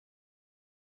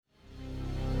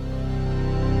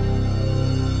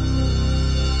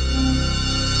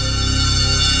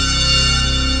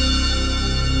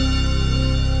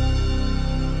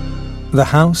The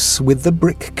House with the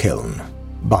Brick-Kiln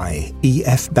by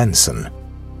E.F. Benson.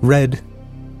 Read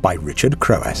by Richard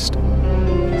Crowest.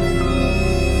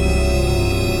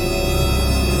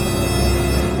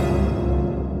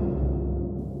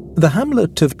 The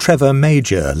hamlet of Trevor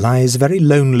Major lies very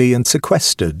lonely and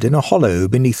sequestered in a hollow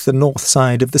beneath the north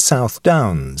side of the South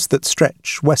Downs that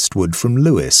stretch westward from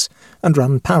Lewes and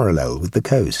run parallel with the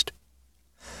coast.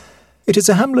 It is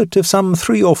a hamlet of some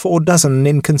 3 or 4 dozen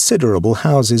inconsiderable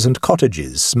houses and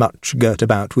cottages, much girt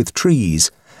about with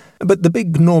trees, but the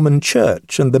big Norman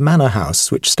church and the manor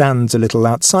house which stands a little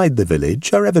outside the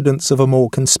village are evidence of a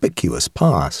more conspicuous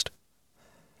past.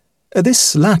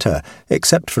 This latter,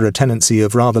 except for a tenancy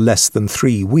of rather less than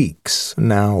 3 weeks,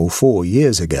 now 4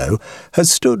 years ago, has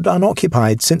stood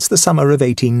unoccupied since the summer of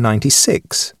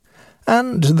 1896,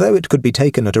 and, though it could be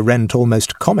taken at a rent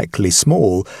almost comically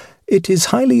small, it is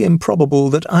highly improbable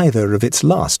that either of its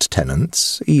last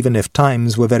tenants, even if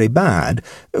times were very bad,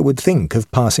 would think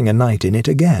of passing a night in it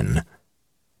again.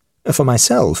 For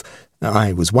myself,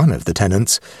 I was one of the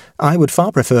tenants. I would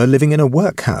far prefer living in a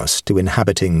workhouse to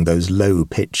inhabiting those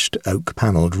low-pitched,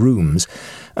 oak-panelled rooms,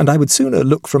 and I would sooner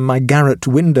look from my garret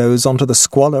windows onto the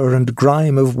squalor and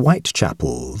grime of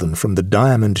Whitechapel than from the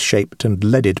diamond-shaped and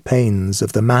leaded panes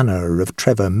of the manor of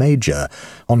Trevor Major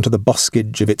onto the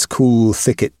boskage of its cool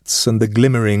thickets and the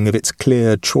glimmering of its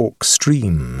clear chalk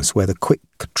streams where the quick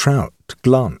trout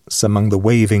glance among the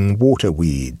waving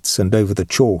water-weeds and over the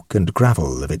chalk and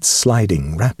gravel of its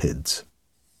sliding rapids.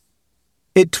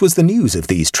 It was the news of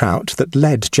these trout that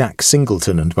led Jack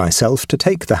Singleton and myself to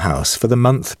take the house for the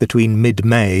month between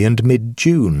mid-May and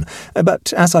mid-June,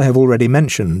 but as I have already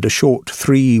mentioned, a short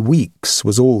 3 weeks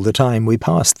was all the time we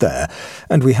passed there,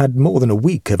 and we had more than a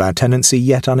week of our tenancy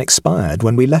yet unexpired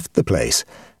when we left the place,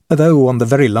 though on the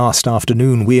very last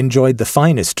afternoon we enjoyed the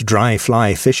finest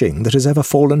dry-fly fishing that has ever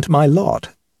fallen to my lot.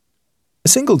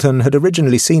 Singleton had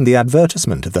originally seen the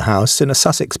advertisement of the house in a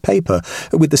Sussex paper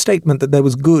with the statement that there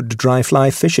was good dry-fly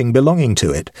fishing belonging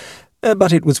to it,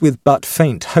 but it was with but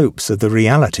faint hopes of the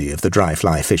reality of the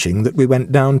dry-fly fishing that we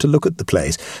went down to look at the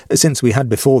place, since we had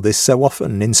before this so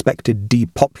often inspected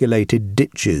depopulated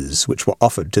ditches which were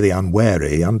offered to the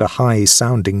unwary under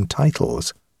high-sounding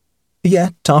titles.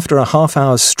 Yet, after a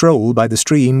half-hour's stroll by the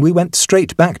stream, we went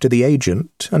straight back to the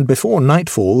agent, and before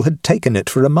nightfall had taken it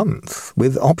for a month,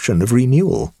 with option of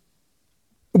renewal.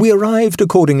 We arrived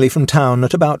accordingly from town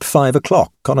at about 5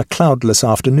 o'clock on a cloudless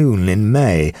afternoon in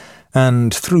May,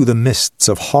 and through the mists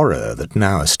of horror that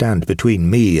now stand between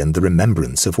me and the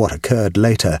remembrance of what occurred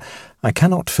later, I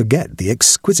cannot forget the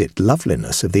exquisite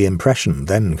loveliness of the impression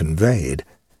then conveyed.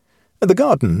 The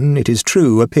garden, it is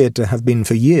true, appeared to have been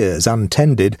for years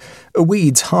untended.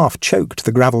 Weeds half-choked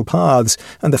the gravel paths,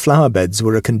 and the flower-beds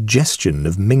were a congestion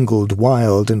of mingled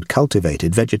wild and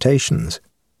cultivated vegetations.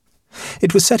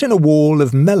 It was set in a wall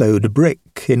of mellowed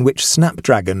brick, in which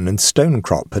snapdragon and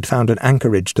stonecrop had found an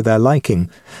anchorage to their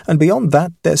liking, and beyond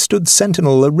that there stood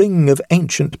sentinel a ring of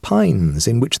ancient pines,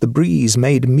 in which the breeze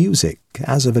made music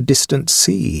as of a distant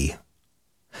sea.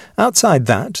 Outside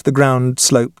that, the ground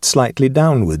sloped slightly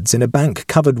downwards in a bank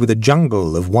covered with a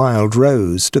jungle of wild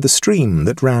rose to the stream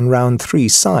that ran round 3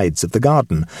 sides of the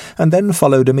garden, and then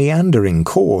followed a meandering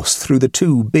course through the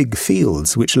 2 big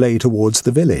fields which lay towards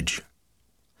the village.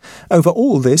 Over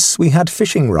all this we had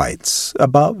fishing rights.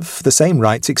 Above, the same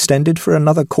rights extended for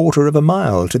another 1/4 of a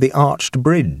mile to the arched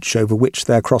bridge over which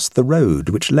there crossed the road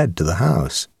which led to the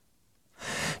house.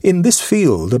 In this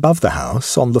field above the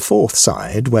house, on the 4th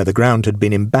side, where the ground had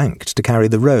been embanked to carry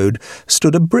the road,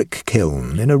 stood a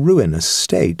brick-kiln in a ruinous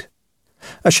state.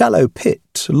 A shallow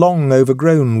pit, long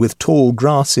overgrown with tall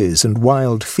grasses and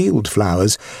wild field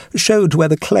flowers, showed where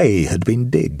the clay had been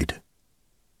digged.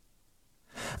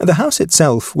 The house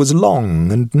itself was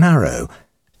long and narrow.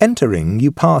 Entering,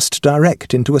 you passed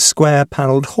direct into a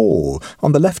square-panelled hall,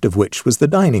 on the left of which was the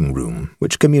dining-room,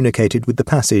 which communicated with the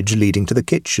passage leading to the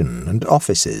kitchen and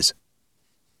offices.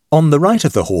 On the right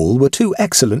of the hall were 2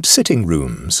 excellent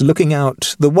sitting-rooms, looking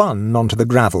out, the one onto the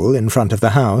gravel in front of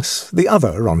the house, the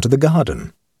other onto the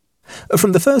garden.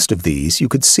 From the first of these you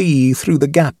could see, through the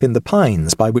gap in the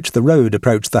pines by which the road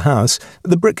approached the house,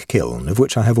 the brick-kiln of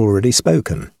which I have already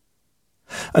spoken.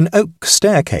 An oak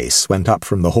staircase went up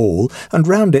from the hall, and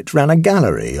round it ran a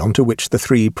gallery onto which the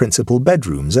 3 principal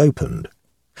bedrooms opened.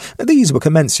 These were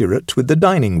commensurate with the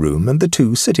dining-room and the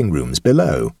 2 sitting-rooms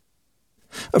below.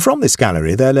 From this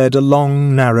gallery there led a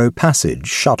long, narrow passage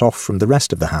shut off from the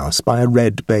rest of the house by a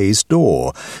red baize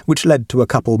door, which led to a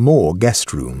couple more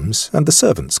guest-rooms and the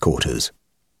servants' quarters.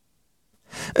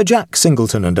 Jack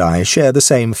Singleton and I share the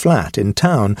same flat in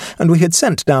town, and we had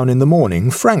sent down in the morning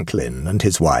Franklin and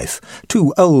his wife,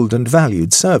 2 old and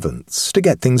valued servants, to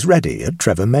get things ready at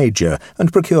Trevor Major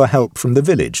and procure help from the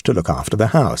village to look after the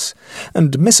house,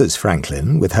 and Mrs.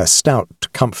 Franklin, with her stout,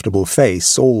 comfortable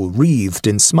face all wreathed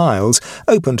in smiles,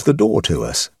 opened the door to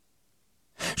us.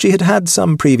 She had had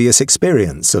some previous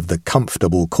experience of the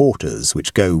comfortable quarters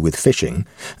which go with fishing,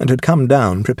 and had come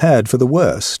down prepared for the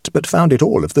worst, but found it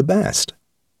all of the best.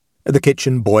 The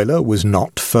kitchen boiler was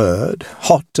not furred,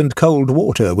 hot and cold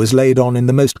water was laid on in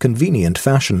the most convenient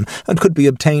fashion, and could be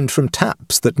obtained from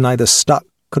taps that neither stuck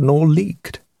nor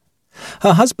leaked.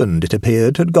 Her husband, it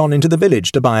appeared, had gone into the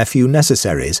village to buy a few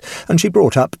necessaries, and she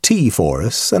brought up tea for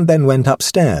us, and then went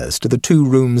upstairs to the 2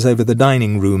 rooms over the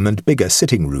dining room and bigger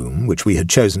sitting room, which we had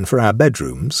chosen for our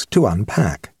bedrooms, to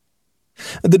unpack.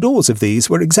 The doors of these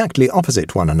were exactly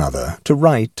opposite one another, to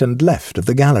right and left of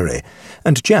the gallery,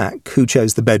 and Jack, who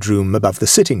chose the bedroom above the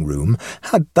sitting room,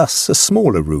 had thus a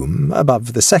smaller room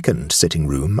above the second sitting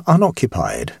room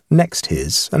unoccupied, next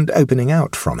his, and opening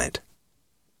out from it.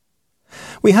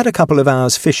 We had a couple of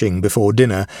hours fishing before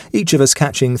dinner, each of us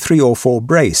catching 3 or 4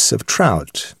 brace of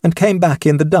trout, and came back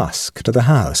in the dusk to the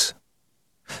house.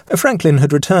 Franklin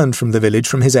had returned from the village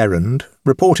from his errand,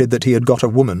 reported that he had got a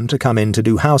woman to come in to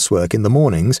do housework in the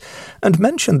mornings, and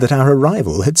mentioned that our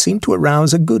arrival had seemed to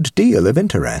arouse a good deal of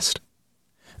interest.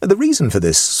 The reason for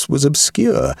this was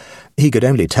obscure. He could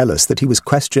only tell us that he was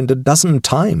questioned a dozen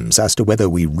times as to whether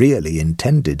we really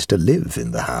intended to live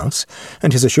in the house,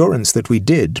 and his assurance that we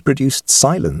did produced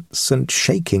silence and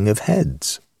shaking of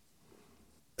heads.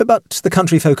 But the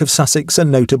country folk of Sussex are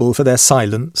notable for their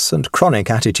silence and chronic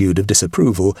attitude of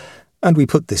disapproval, and we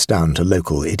put this down to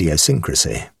local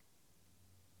idiosyncrasy.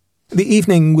 The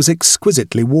evening was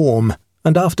exquisitely warm,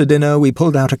 and after dinner we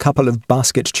pulled out a couple of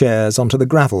basket chairs onto the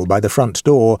gravel by the front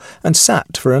door and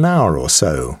sat for an hour or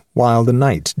so, while the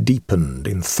night deepened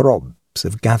in throbs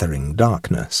of gathering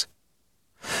darkness.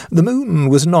 The moon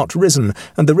was not risen,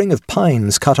 and the ring of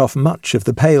pines cut off much of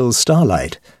the pale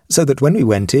starlight, so that when we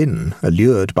went in,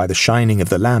 allured by the shining of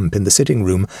the lamp in the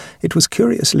sitting-room, it was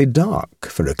curiously dark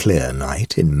for a clear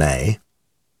night in May.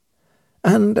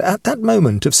 And at that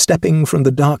moment of stepping from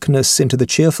the darkness into the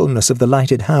cheerfulness of the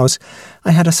lighted house,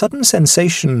 I had a sudden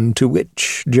sensation to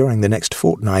which, during the next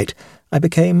fortnight, I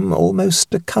became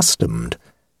almost accustomed,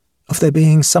 of there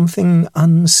being something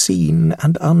unseen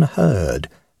and unheard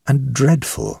and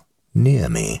dreadful near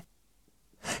me.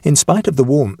 In spite of the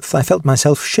warmth, I felt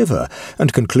myself shiver,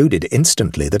 and concluded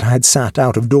instantly that I had sat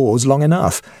out of doors long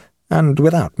enough, and,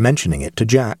 without mentioning it to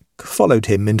Jack, followed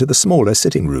him into the smaller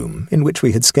sitting-room, in which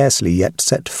we had scarcely yet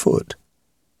set foot.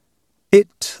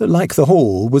 It, like the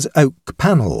hall, was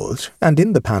oak-panelled, and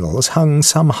in the panels hung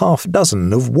some 6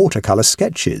 of watercolour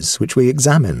sketches, which we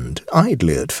examined,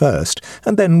 idly at first,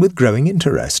 and then with growing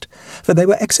interest, for they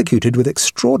were executed with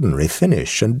extraordinary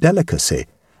finish and delicacy,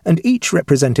 and each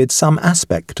represented some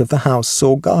aspect of the house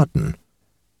or garden.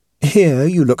 Here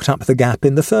you looked up the gap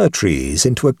in the fir trees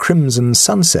into a crimson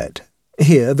sunset.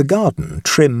 Here the garden,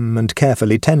 trim and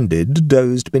carefully tended,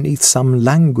 dozed beneath some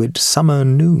languid summer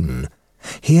noon.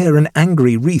 Here an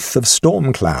angry wreath of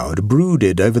storm cloud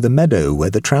brooded over the meadow where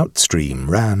the trout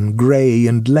stream ran grey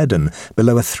and leaden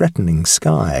below a threatening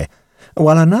sky,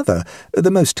 while another, the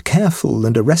most careful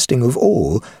and arresting of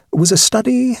all, was a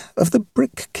study of the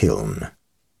Brick-Kiln.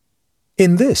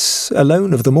 In this,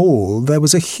 alone of them all, there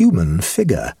was a human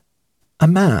figure. A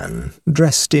man,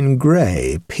 dressed in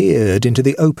grey, peered into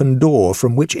the open door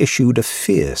from which issued a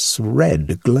fierce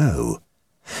red glow.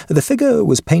 The figure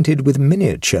was painted with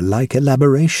miniature-like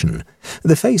elaboration.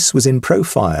 The face was in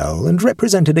profile and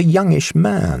represented a youngish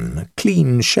man,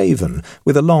 clean-shaven,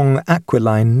 with a long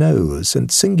aquiline nose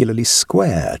and singularly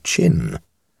square chin.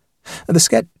 The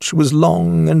sketch was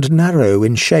long and narrow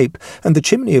in shape, and the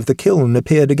chimney of the kiln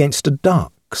appeared against a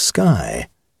dark sky.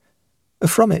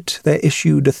 From it there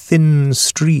issued a thin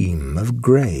stream of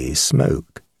grey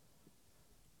smoke.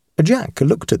 Jack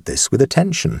looked at this with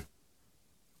attention.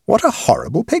 "What a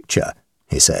horrible picture,"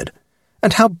 he said,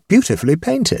 "and how beautifully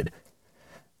painted.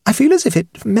 I feel as if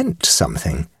it meant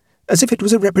something, as if it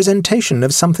was a representation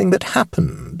of something that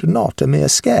happened, not a mere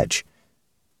sketch.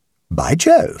 By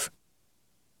Jove!"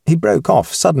 He broke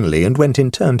off suddenly and went in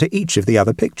turn to each of the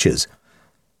other pictures.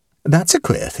 "That's a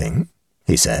queer thing,"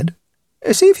 he said.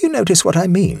 "See if you notice what I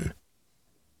mean."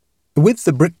 With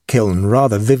the Brick-Kiln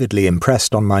rather vividly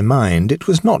impressed on my mind, it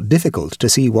was not difficult to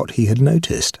see what he had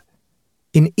noticed.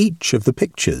 In each of the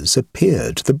pictures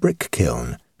appeared the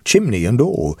Brick-Kiln, chimney and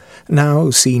all, now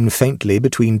seen faintly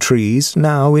between trees,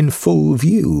 now in full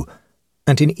view,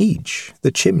 and in each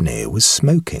the chimney was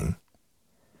smoking.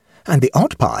 "And the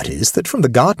odd part is that from the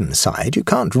garden side you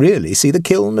can't really see the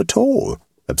kiln at all,"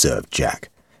 observed Jack.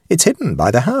 "It's hidden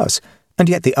by the house, and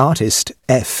yet the artist,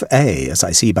 F.A., as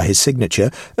I see by his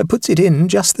signature, puts it in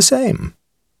just the same."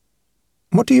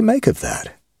 "What do you make of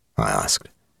that?" I asked.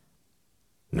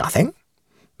 "Nothing.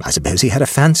 I suppose he had a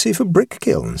fancy for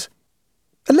brick-kilns.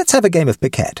 Let's have a game of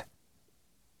piquet."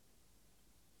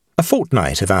 A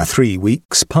fortnight of our 3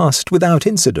 weeks passed without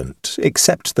incident,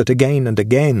 except that again and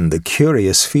again the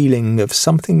curious feeling of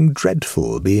something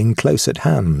dreadful being close at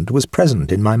hand was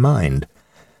present in my mind.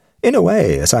 In a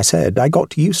way, as I said, I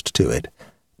got used to it,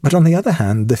 but on the other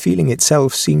hand the feeling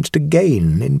itself seemed to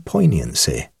gain in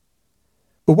poignancy.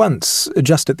 Once,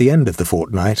 just at the end of the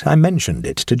fortnight, I mentioned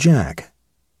it to Jack.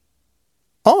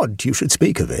 "Odd you should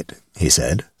speak of it," he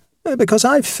said, "because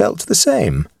I've felt the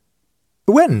same.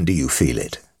 When do you feel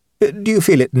it? Do you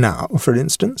feel it now, for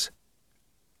instance?"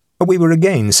 We were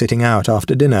again sitting out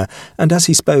after dinner, and as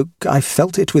he spoke I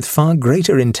felt it with far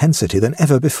greater intensity than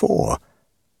ever before.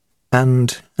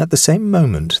 And at the same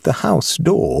moment the house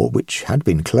door, which had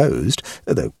been closed,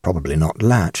 though probably not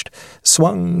latched,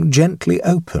 swung gently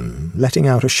open, letting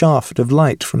out a shaft of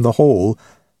light from the hall,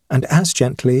 and as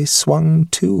gently swung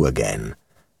to again,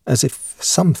 as if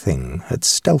something had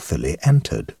stealthily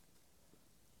entered.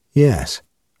 "Yes,"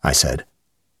 I said.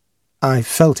 "I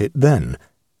felt it then.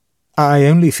 I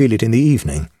only feel it in the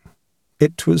evening.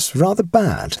 It was rather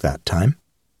bad that time."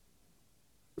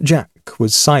 Jack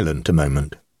was silent a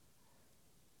moment.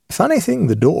 "Funny thing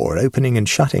the door opening and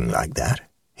shutting like that,"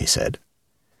 he said.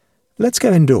 "Let's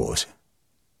go indoors."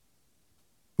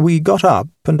 We got up,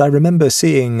 and I remember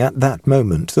seeing at that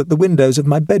moment that the windows of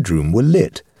my bedroom were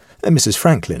lit. Mrs.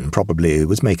 Franklin probably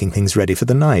was making things ready for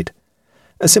the night.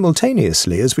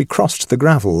 Simultaneously, as we crossed the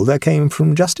gravel, there came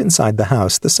from just inside the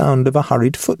house the sound of a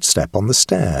hurried footstep on the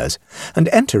stairs, and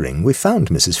entering we found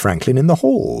Mrs. Franklin in the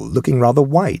hall, looking rather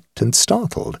white and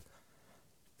startled.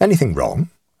 "Anything wrong?"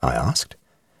 I asked.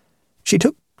 She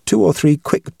took 2 or 3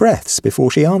 quick breaths before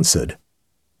she answered.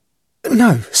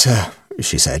 "No, sir,"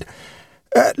 she said.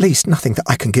 "At least nothing that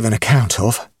I can give an account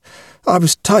of. I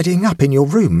was tidying up in your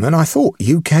room, and I thought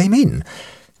you came in.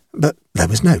 But there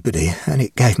was nobody, and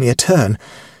it gave me a turn.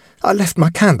 I left my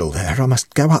candle there. I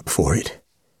must go up for it."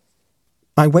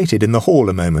 I waited in the hall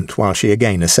a moment while she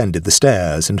again ascended the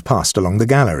stairs and passed along the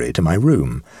gallery to my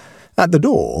room. At the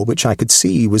door, which I could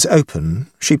see was open,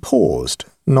 she paused,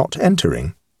 not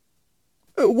entering.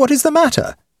 "What is the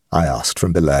matter?" I asked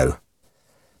from below.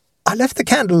 "I left the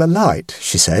candle alight,"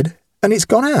 she said, "and it's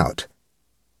gone out."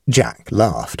 Jack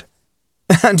laughed.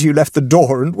 "And you left the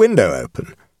door and window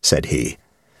open?" said he.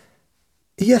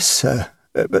 "Yes, sir,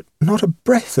 but not a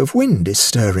breath of wind is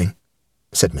stirring,"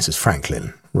 said Mrs.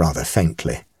 Franklin, rather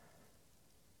faintly.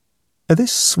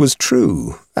 This was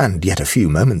true, and yet a few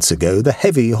moments ago the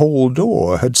heavy hall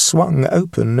door had swung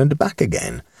open and back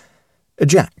again.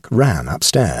 Jack ran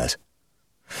upstairs.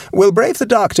 "We'll brave the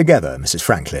dark together, Mrs.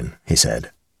 Franklin," he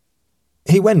said.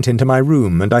 He went into my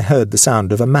room, and I heard the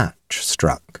sound of a match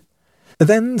struck.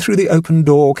 Then through the open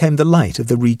door came the light of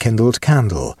the rekindled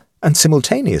candle, and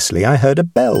simultaneously I heard a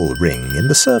bell ring in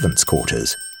the servants'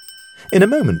 quarters. In a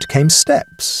moment came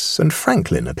steps, and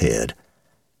Franklin appeared.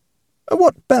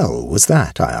 "What bell was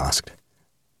that?" I asked.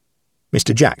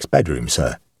 "Mr. Jack's bedroom,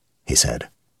 sir," he said.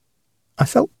 I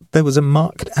felt there was a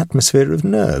marked atmosphere of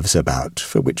nerves about,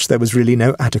 for which there was really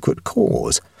no adequate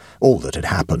cause. All that had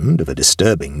happened of a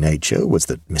disturbing nature was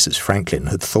that Mrs. Franklin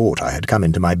had thought I had come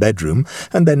into my bedroom,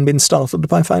 and then been startled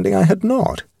by finding I had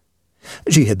not.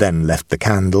 She had then left the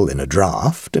candle in a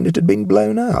draught, and it had been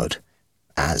blown out.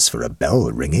 As for a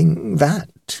bell ringing, that,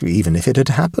 even if it had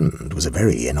happened, was a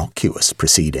very innocuous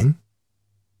proceeding.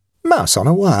 "Mouse on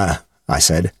a wire," I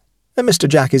said. "Mr.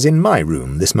 Jack is in my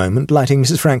room this moment, lighting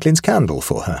Mrs. Franklin's candle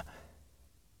for her."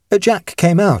 Jack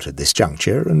came out at this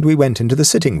juncture, and we went into the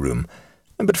sitting-room.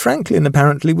 But Franklin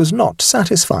apparently was not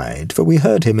satisfied, for we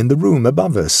heard him in the room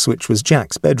above us, which was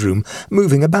Jack's bedroom,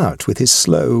 moving about with his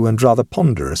slow and rather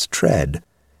ponderous tread.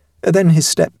 Then his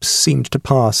steps seemed to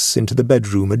pass into the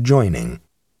bedroom adjoining,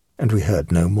 and we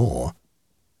heard no more.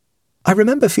 I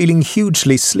remember feeling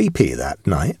hugely sleepy that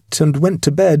night, and went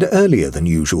to bed earlier than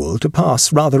usual to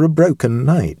pass rather a broken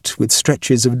night, with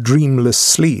stretches of dreamless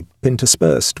sleep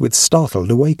interspersed with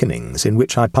startled awakenings, in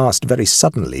which I passed very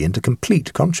suddenly into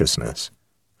complete consciousness.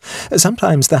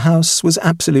 Sometimes the house was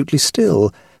absolutely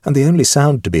still, and the only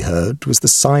sound to be heard was the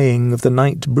sighing of the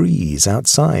night breeze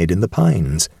outside in the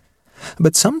pines.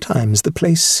 But sometimes the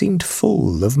place seemed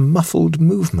full of muffled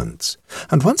movements,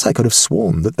 and once I could have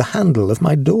sworn that the handle of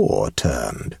my door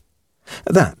turned.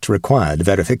 That required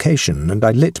verification, and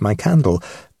I lit my candle,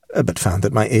 but found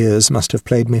that my ears must have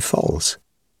played me false.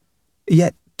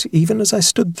 Yet, even as I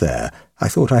stood there, I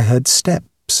thought I heard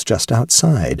steps just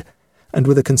outside, and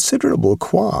with a considerable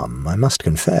qualm, I must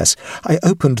confess, I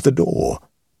opened the door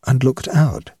and looked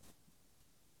out.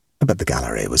 But the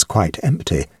gallery was quite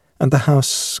empty, and the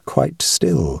house quite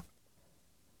still.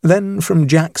 Then from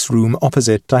Jack's room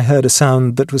opposite I heard a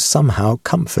sound that was somehow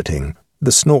comforting,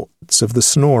 the snorts of the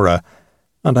snorer,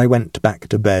 and I went back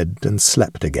to bed and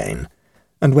slept again,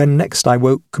 and when next I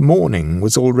woke morning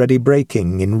was already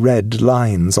breaking in red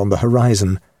lines on the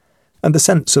horizon, and the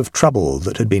sense of trouble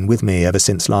that had been with me ever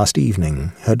since last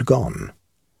evening had gone.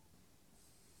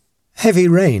 Heavy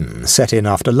rain set in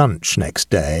after lunch next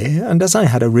day, and as I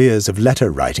had arrears of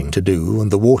letter-writing to do, and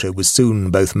the water was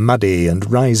soon both muddy and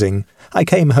rising, I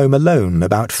came home alone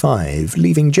about 5,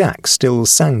 leaving Jack still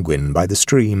sanguine by the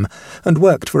stream, and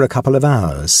worked for a couple of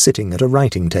hours, sitting at a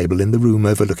writing table in the room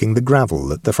overlooking the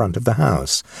gravel at the front of the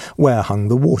house, where hung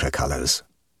the watercolours.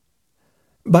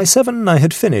 By 7 I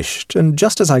had finished, and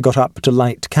just as I got up to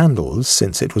light candles,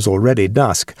 since it was already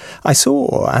dusk, I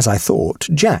saw, as I thought,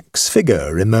 Jack's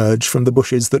figure emerge from the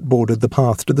bushes that bordered the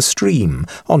path to the stream,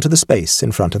 onto the space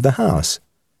in front of the house.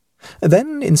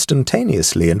 Then,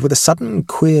 instantaneously, and with a sudden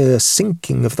queer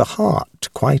sinking of the heart,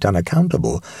 quite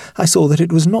unaccountable, I saw that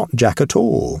it was not Jack at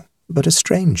all, but a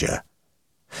stranger.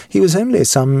 He was only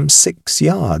some 6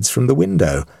 yards from the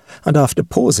window, and after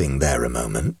pausing there a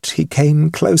moment, he came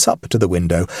close up to the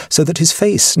window, so that his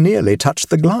face nearly touched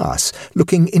the glass,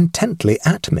 looking intently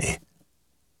at me.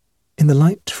 In the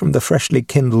light from the freshly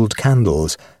kindled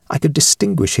candles, I could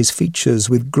distinguish his features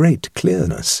with great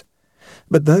clearness.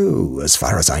 But though, as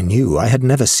far as I knew, I had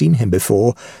never seen him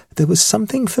before, there was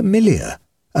something familiar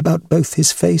about both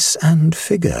his face and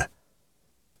figure.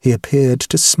 He appeared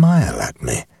to smile at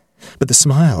me, but the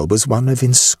smile was one of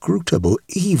inscrutable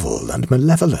evil and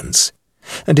malevolence,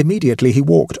 and immediately he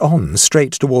walked on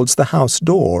straight towards the house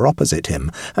door opposite him,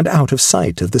 and out of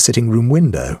sight of the sitting-room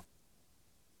window.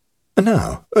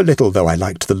 Now, little though I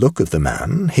liked the look of the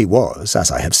man, he was,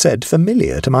 as I have said,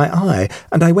 familiar to my eye,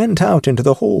 and I went out into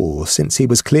the hall, since he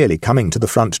was clearly coming to the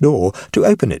front door, to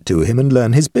open it to him and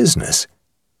learn his business.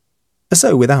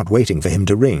 So, without waiting for him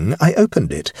to ring, I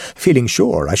opened it, feeling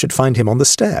sure I should find him on the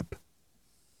step.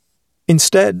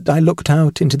 Instead, I looked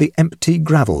out into the empty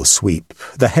gravel sweep,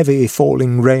 the heavy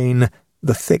falling rain,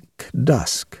 the thick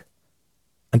dusk.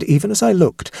 And even as I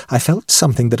looked, I felt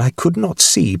something that I could not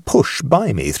see push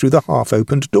by me through the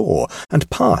half-opened door and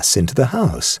pass into the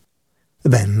house.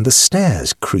 Then the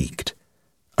stairs creaked,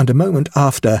 and a moment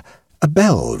after, a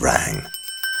bell rang.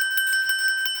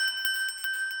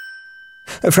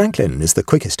 Franklin is the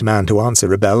quickest man to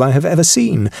answer a bell I have ever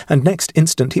seen, and next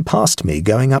instant he passed me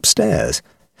going upstairs.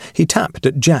 He tapped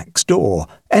at Jack's door,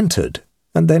 entered,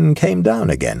 and then came down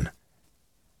again.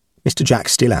 "Mr. Jack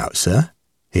still out, sir?"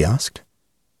 he asked.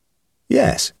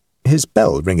 "Yes. His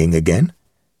bell ringing again?"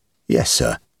 "Yes,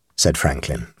 sir," said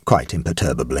Franklin, quite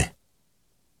imperturbably.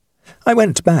 I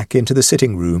went back into the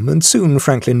sitting-room, and soon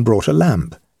Franklin brought a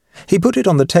lamp. He put it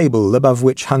on the table above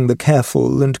which hung the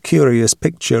careful and curious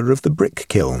picture of the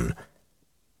Brick-Kiln.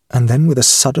 And then with a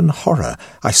sudden horror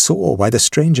I saw why the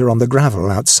stranger on the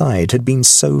gravel outside had been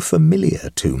so familiar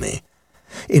to me.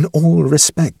 In all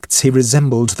respects he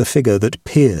resembled the figure that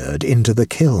peered into the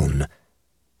kiln.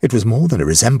 It was more than a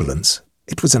resemblance,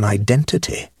 it was an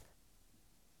identity.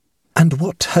 And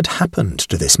what had happened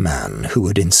to this man who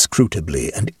had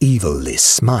inscrutably and evilly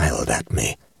smiled at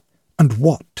me? And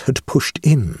what had pushed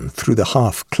in through the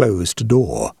half-closed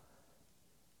door?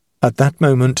 At that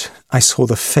moment I saw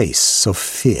the face of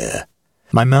fear.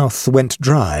 My mouth went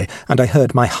dry, and I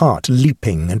heard my heart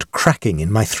leaping and cracking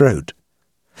in my throat.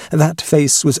 That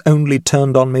face was only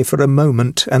turned on me for a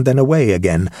moment and then away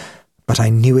again, but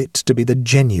I knew it to be the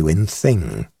genuine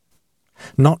thing.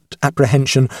 Not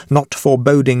apprehension, not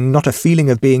foreboding, not a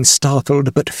feeling of being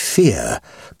startled, but fear,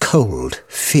 cold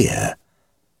fear.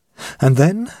 And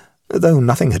then, though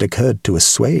nothing had occurred to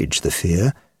assuage the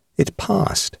fear, it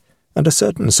passed, and a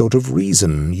certain sort of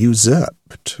reason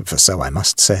usurped, for so I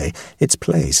must say, its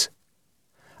place.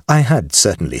 I had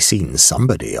certainly seen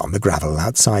somebody on the gravel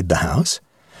outside the house.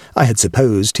 I had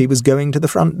supposed he was going to the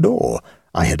front door.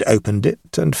 I had opened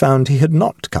it and found he had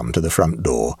not come to the front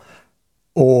door.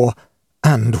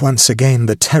 And once again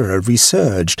the terror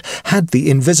resurged. Had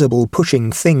the invisible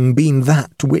pushing thing been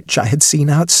that which I had seen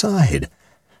outside?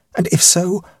 And if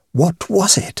so, what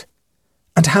was it?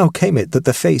 And how came it that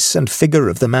the face and figure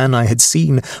of the man I had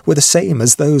seen were the same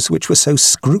as those which were so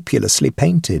scrupulously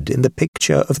painted in the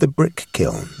picture of the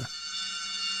Brick-Kiln?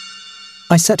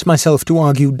 I set myself to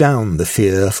argue down the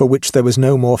fear for which there was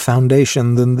no more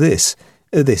foundation than this,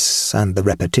 This and the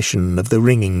repetition of the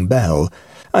ringing bell,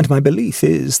 and my belief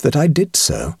is that I did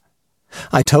so.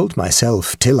 I told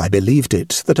myself, till I believed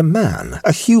it, that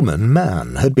a human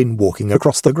man, had been walking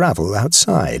across the gravel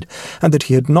outside, and that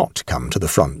he had not come to the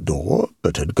front door,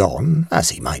 but had gone, as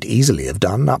he might easily have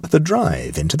done, up the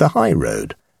drive into the high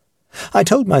road. I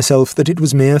told myself that it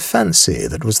was mere fancy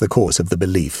that was the cause of the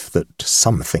belief that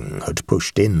something had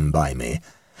pushed in by me.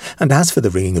 And as for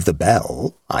the ringing of the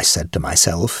bell, I said to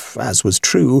myself, as was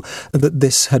true, that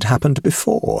this had happened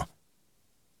before.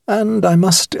 And I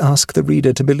must ask the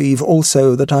reader to believe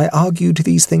also that I argued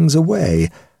these things away,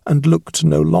 and looked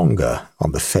no longer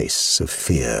on the face of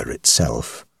fear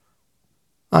itself.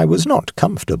 I was not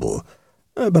comfortable,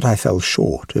 but I fell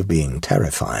short of being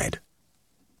terrified.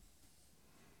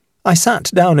 I sat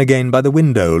down again by the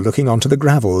window, looking onto the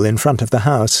gravel in front of the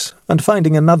house, and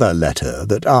finding another letter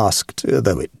that asked,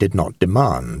 though it did not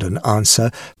demand, an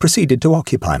answer, proceeded to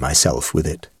occupy myself with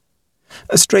it.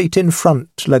 Straight in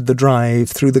front led the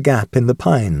drive through the gap in the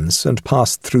pines, and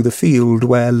passed through the field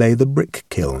where lay the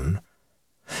brick-kiln.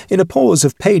 In a pause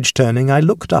of page-turning I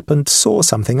looked up and saw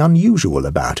something unusual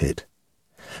about it.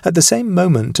 At the same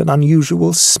moment an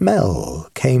unusual smell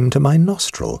came to my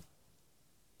nostril.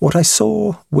 What I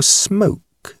saw was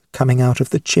smoke coming out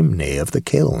of the chimney of the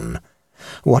kiln.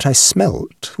 What I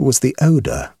smelt was the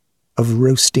odour of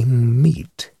roasting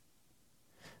meat.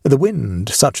 The wind,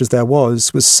 such as there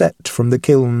was set from the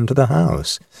kiln to the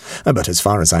house, but as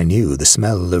far as I knew, the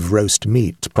smell of roast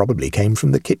meat probably came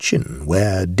from the kitchen,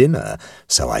 where dinner,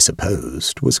 so I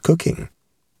supposed, was cooking.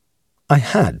 I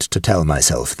had to tell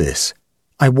myself this.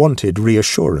 I wanted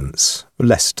reassurance,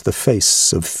 lest the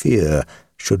face of fear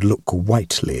should look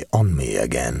whitely on me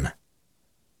again.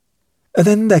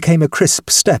 Then there came a crisp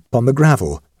step on the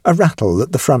gravel, a rattle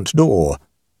at the front door,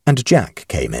 and Jack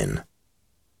came in.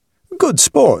 "Good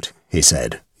sport," he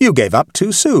said. "You gave up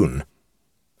too soon."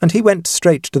 And he went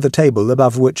straight to the table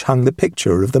above which hung the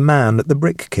picture of the man at the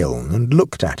brick-kiln and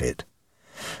looked at it.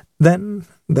 Then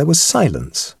there was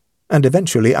silence, and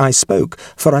eventually I spoke,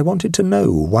 for I wanted to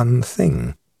know one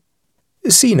thing.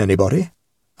 "Seen anybody?"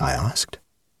 I asked.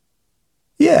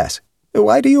 "Yes.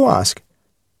 Why do you ask?"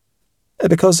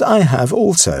 "Because I have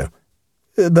also.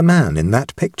 The man in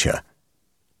that picture."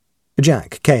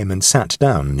 Jack came and sat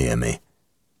down near me.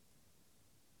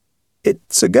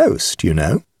 "It's a ghost, you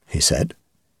know," he said.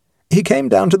 "He came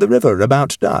down to the river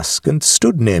about dusk and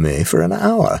stood near me for an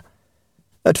hour.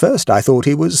 At first I thought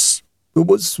he was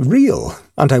real,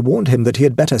 and I warned him that he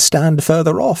had better stand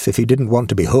further off if he didn't want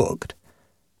to be hooked.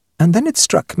 And then it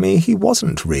struck me he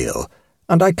wasn't real,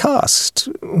 and I cast,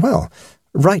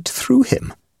 right through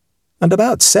him. And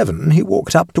about 7 he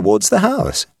walked up towards the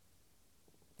house."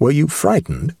 "Were you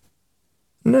frightened?"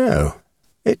 "No.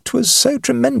 It was so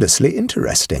tremendously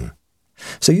interesting.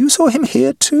 So you saw him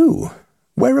here too?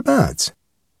 Whereabouts?"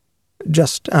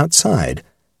 "Just outside.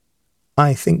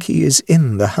 I think he is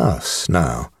in the house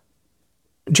now."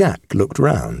 Jack looked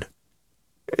round.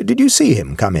 "Did you see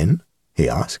him come in?" he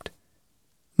asked.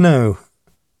 "No,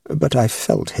 but I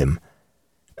felt him.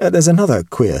 There's another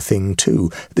queer thing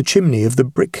too. The chimney of the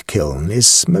brick-kiln is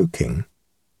smoking."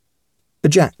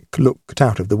 Jack looked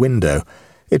out of the window.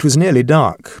 It was nearly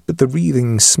dark, but the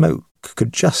wreathing smoke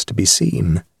could just be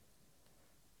seen.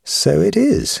 "So it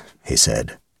is," he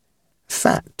said.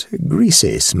 "Fat,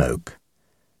 greasy smoke.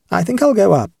 I think I'll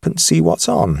go up and see what's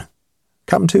on.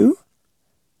 Come too?"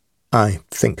 "I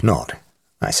think not,"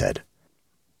 I said.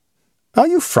 "Are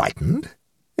you frightened?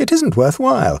 It isn't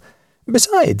worthwhile.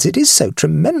 Besides, it is so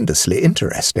tremendously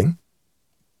interesting."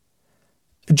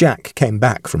 Jack came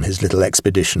back from his little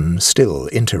expedition, still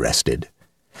interested.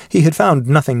 He had found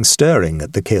nothing stirring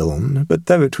at the kiln, but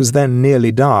though it was then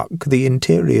nearly dark, the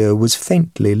interior was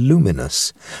faintly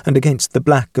luminous, and against the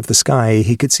black of the sky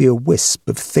he could see a wisp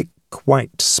of thick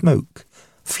white smoke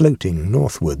floating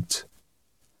northwards.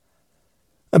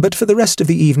 But for the rest of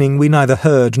the evening we neither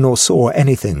heard nor saw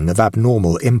anything of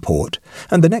abnormal import,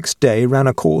 and the next day ran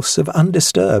a course of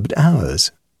undisturbed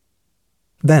hours.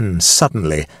 Then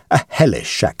suddenly a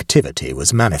hellish activity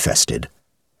was manifested.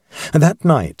 That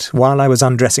night, while I was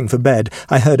undressing for bed,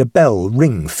 I heard a bell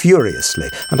ring furiously,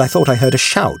 and I thought I heard a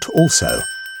shout also.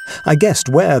 I guessed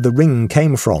where the ring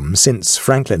came from, since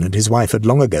Franklin and his wife had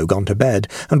long ago gone to bed,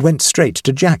 and went straight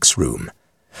to Jack's room.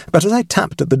 But as I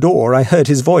tapped at the door, I heard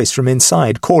his voice from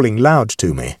inside calling loud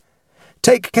to me.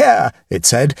 "Take care," it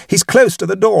said. "He's close to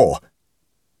the door."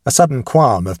 A sudden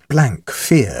qualm of blank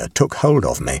fear took hold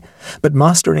of me, but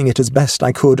mastering it as best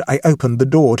I could, I opened the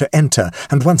door to enter,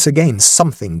 and once again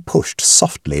something pushed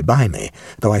softly by me,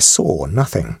 though I saw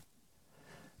nothing.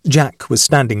 Jack was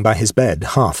standing by his bed,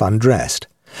 half undressed.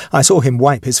 I saw him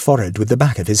wipe his forehead with the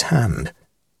back of his hand.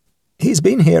 "He's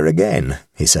been here again,"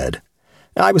 he said.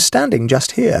 "I was standing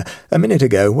just here a minute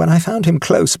ago when I found him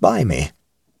close by me.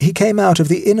 He came out of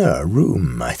the inner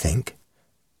room, I think.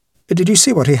 Did you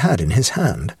see what he had in his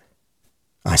hand?"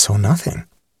 I saw nothing.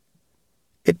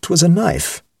 It was a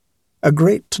knife, a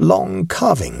great long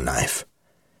carving knife.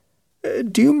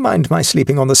 "Do you mind my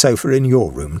sleeping on the sofa in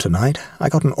your room tonight? I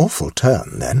got an awful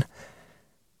turn then."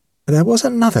 There was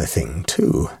another thing,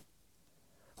 too.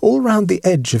 All round the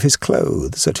edge of his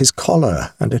clothes, at his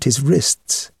collar and at his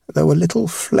wrists, there were little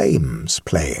flames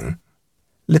playing.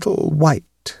 Little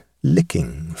white,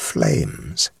 licking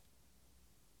flames.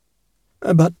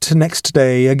 But next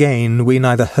day again we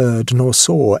neither heard nor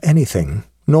saw anything,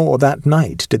 nor that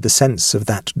night did the sense of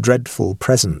that dreadful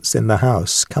presence in the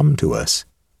house come to us.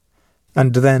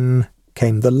 And then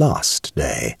came the last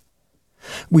day.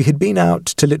 We had been out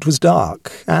till it was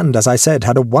dark, and, as I said,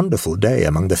 had a wonderful day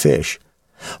among the fish.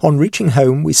 On reaching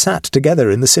home we sat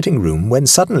together in the sitting-room, when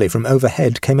suddenly from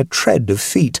overhead came a tread of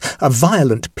feet, a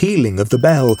violent pealing of the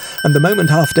bell, and the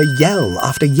moment after yell,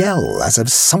 as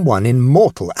of someone in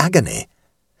mortal agony.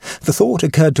 The thought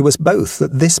occurred to us both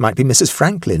that this might be Mrs.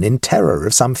 Franklin in terror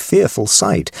of some fearful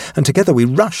sight, and together we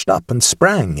rushed up and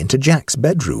sprang into Jack's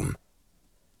bedroom.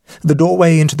 The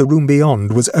doorway into the room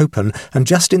beyond was open, and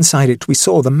just inside it we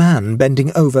saw the man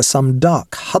bending over some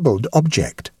dark, huddled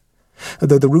object.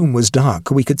 Though the room was dark,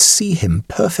 we could see him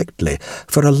perfectly,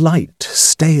 for a light,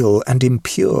 stale and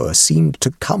impure, seemed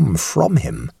to come from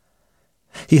him.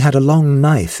 He had a long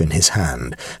knife in his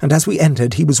hand, and as we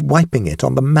entered he was wiping it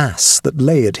on the mass that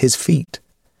lay at his feet.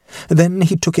 Then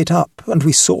he took it up, and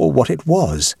we saw what it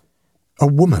was. A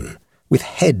woman, with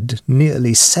head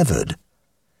nearly severed.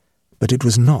 But it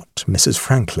was not Mrs.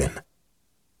 Franklin.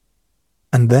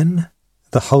 And then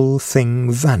the whole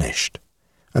thing vanished,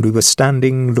 and we were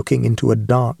standing looking into a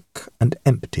dark and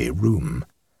empty room.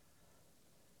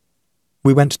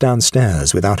 We went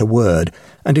downstairs without a word,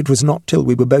 and it was not till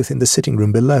we were both in the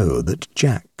sitting-room below that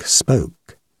Jack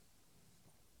spoke.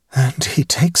 "And he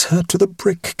takes her to the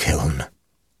Brick-Kiln,"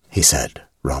 he said,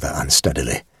 rather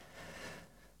unsteadily.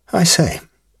 "I say,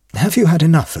 have you had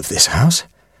enough of this house?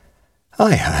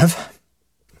 I have.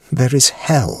 There is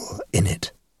hell in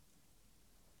it."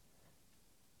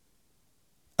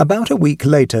 About a week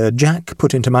later, Jack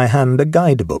put into my hand a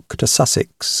guidebook to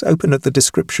Sussex, open at the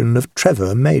description of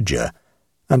Trevor Major,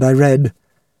 and I read,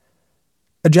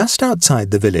 "Just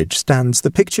outside the village stands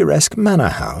the picturesque manor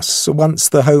house, once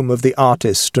the home of the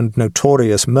artist and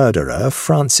notorious murderer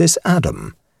Francis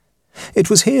Adam. It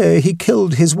was here he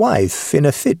killed his wife in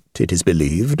a fit, it is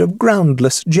believed, of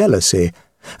groundless jealousy,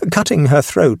 cutting her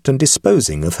throat and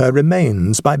disposing of her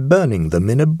remains by burning them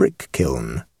in a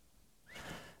brick-kiln.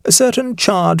 Certain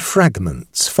charred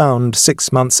fragments found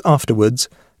 6 months afterwards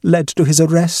led to his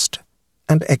arrest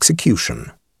and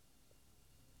execution.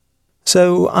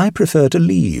 So I prefer to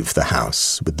leave the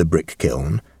house with the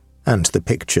brick-kiln and the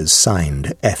pictures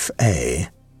signed F.A.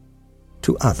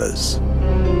 to others."